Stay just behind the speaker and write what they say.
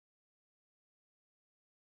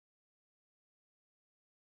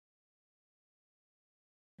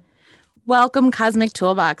Welcome, Cosmic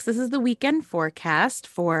Toolbox. This is the weekend forecast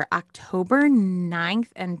for October 9th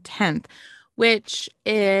and 10th, which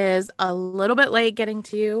is a little bit late getting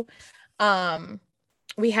to you. Um,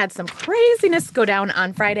 we had some craziness go down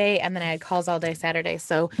on Friday, and then I had calls all day Saturday.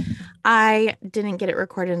 So I didn't get it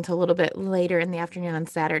recorded until a little bit later in the afternoon on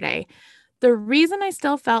Saturday. The reason I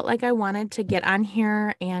still felt like I wanted to get on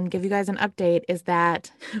here and give you guys an update is that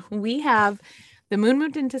we have the moon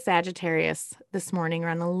moved into Sagittarius this morning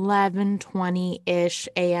around 11:20-ish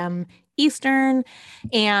a.m. Eastern.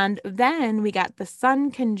 And then we got the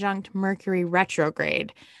sun conjunct Mercury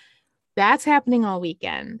retrograde. That's happening all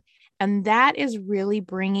weekend. And that is really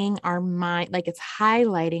bringing our mind, like it's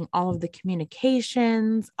highlighting all of the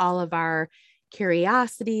communications, all of our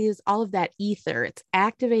curiosities, all of that ether. It's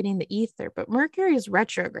activating the ether, but Mercury is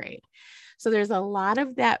retrograde. So there's a lot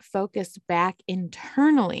of that focus back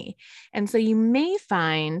internally. And so you may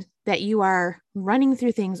find that you are running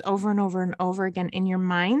through things over and over and over again in your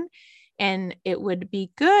mind. And it would be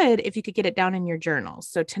good if you could get it down in your journals.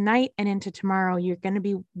 So tonight and into tomorrow, you're going to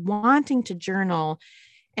be wanting to journal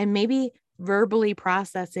and maybe verbally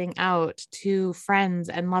processing out to friends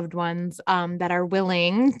and loved ones that are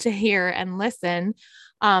willing to hear and listen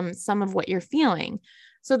some of what you're feeling.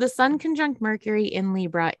 So the sun conjunct Mercury in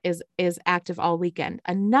Libra is active all weekend.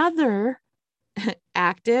 Another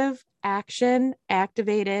active action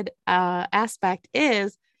activated aspect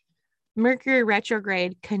is Mercury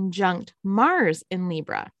retrograde conjunct Mars in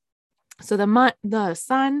Libra. So the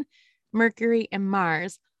sun, Mercury, and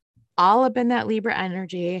Mars all up in that Libra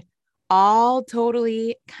energy, all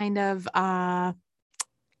totally kind of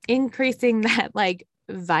increasing that like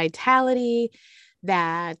vitality,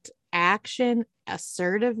 that action,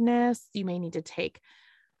 assertiveness. You may need to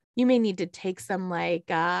take some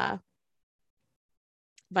like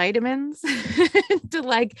vitamins to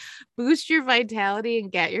like boost your vitality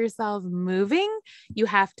and get yourself moving. You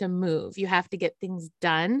have to move, you have to get things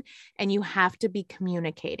done, and you have to be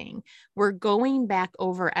communicating. We're going back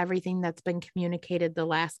over everything that's been communicated the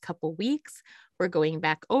last couple weeks. We're going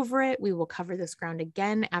back over it. We will cover this ground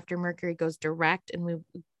again after Mercury goes direct and we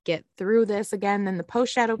get through this again in the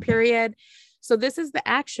post shadow period. So this is the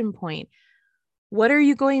action point. What are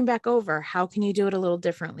you going back over? How can you do it a little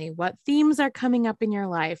differently? What themes are coming up in your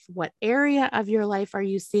life? What area of your life are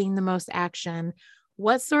you seeing the most action?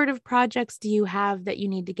 What sort of projects do you have that you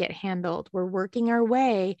need to get handled? We're working our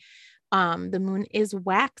way. The moon is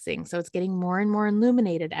waxing, so it's getting more and more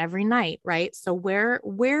illuminated every night, right? So where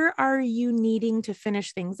are you needing to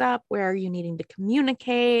finish things up? Where are you needing to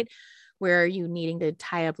communicate? Where are you needing to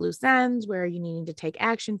tie up loose ends? Where are you needing to take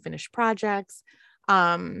action, finish projects?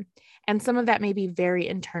 And some of that may be very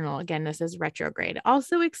internal. Again, this is retrograde.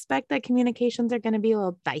 Also expect that communications are going to be a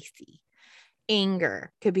little dicey.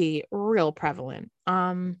 Anger could be real prevalent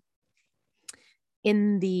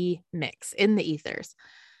in the mix, in the ethers.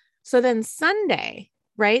 So then Sunday,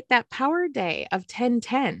 right? That power day of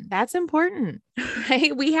 10:10, that's important,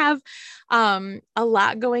 right? We have a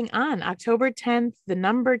lot going on. October 10th, the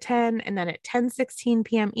number 10, and then at 10:16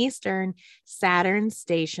 p.m. Eastern, Saturn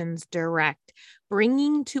stations direct,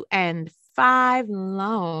 bringing to end 5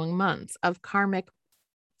 long months of karmic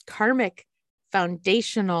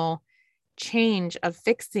foundational change, of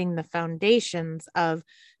fixing the foundations, of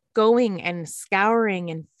going and scouring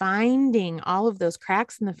and finding all of those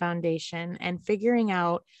cracks in the foundation and figuring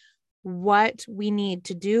out what we need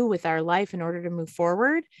to do with our life in order to move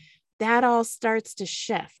forward. That all starts to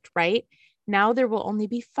shift, right? Now there will only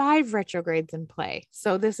be 5 retrogrades in play.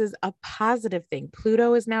 So this is a positive thing.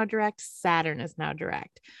 Pluto is now direct. Saturn is now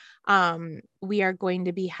direct. We are going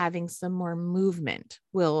to be having some more movement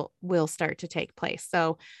will start to take place.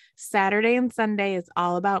 So Saturday and Sunday is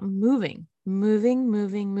all about moving. Move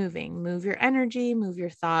your energy, move your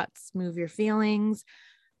thoughts, move your feelings,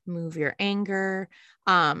 move your anger.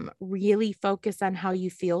 Really focus on how you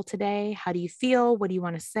feel today. How do you feel? What do you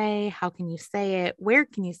want to say? How can you say it? Where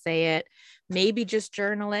can you say it? Maybe just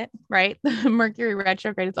journal it, right? Mercury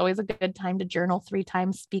retrograde, it's always a good time to journal 3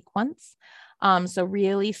 times, speak once. So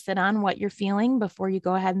really sit on what you're feeling before you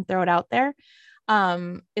go ahead and throw it out there.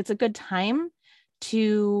 It's a good time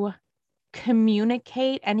to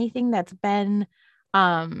communicate anything that's been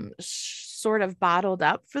sort of bottled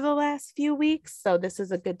up for the last few weeks. So this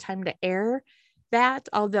is a good time to air that,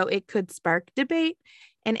 although it could spark debate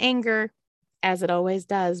and anger, as it always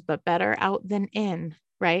does, but better out than in,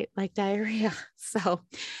 right? Like diarrhea. So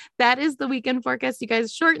that is the weekend forecast, you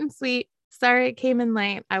guys. Short and sweet. Sorry it came in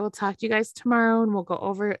late. I will talk to you guys tomorrow and we'll go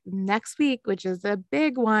over next week, which is a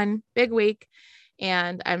big one, big week.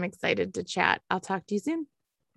 And I'm excited to chat. I'll talk to you soon.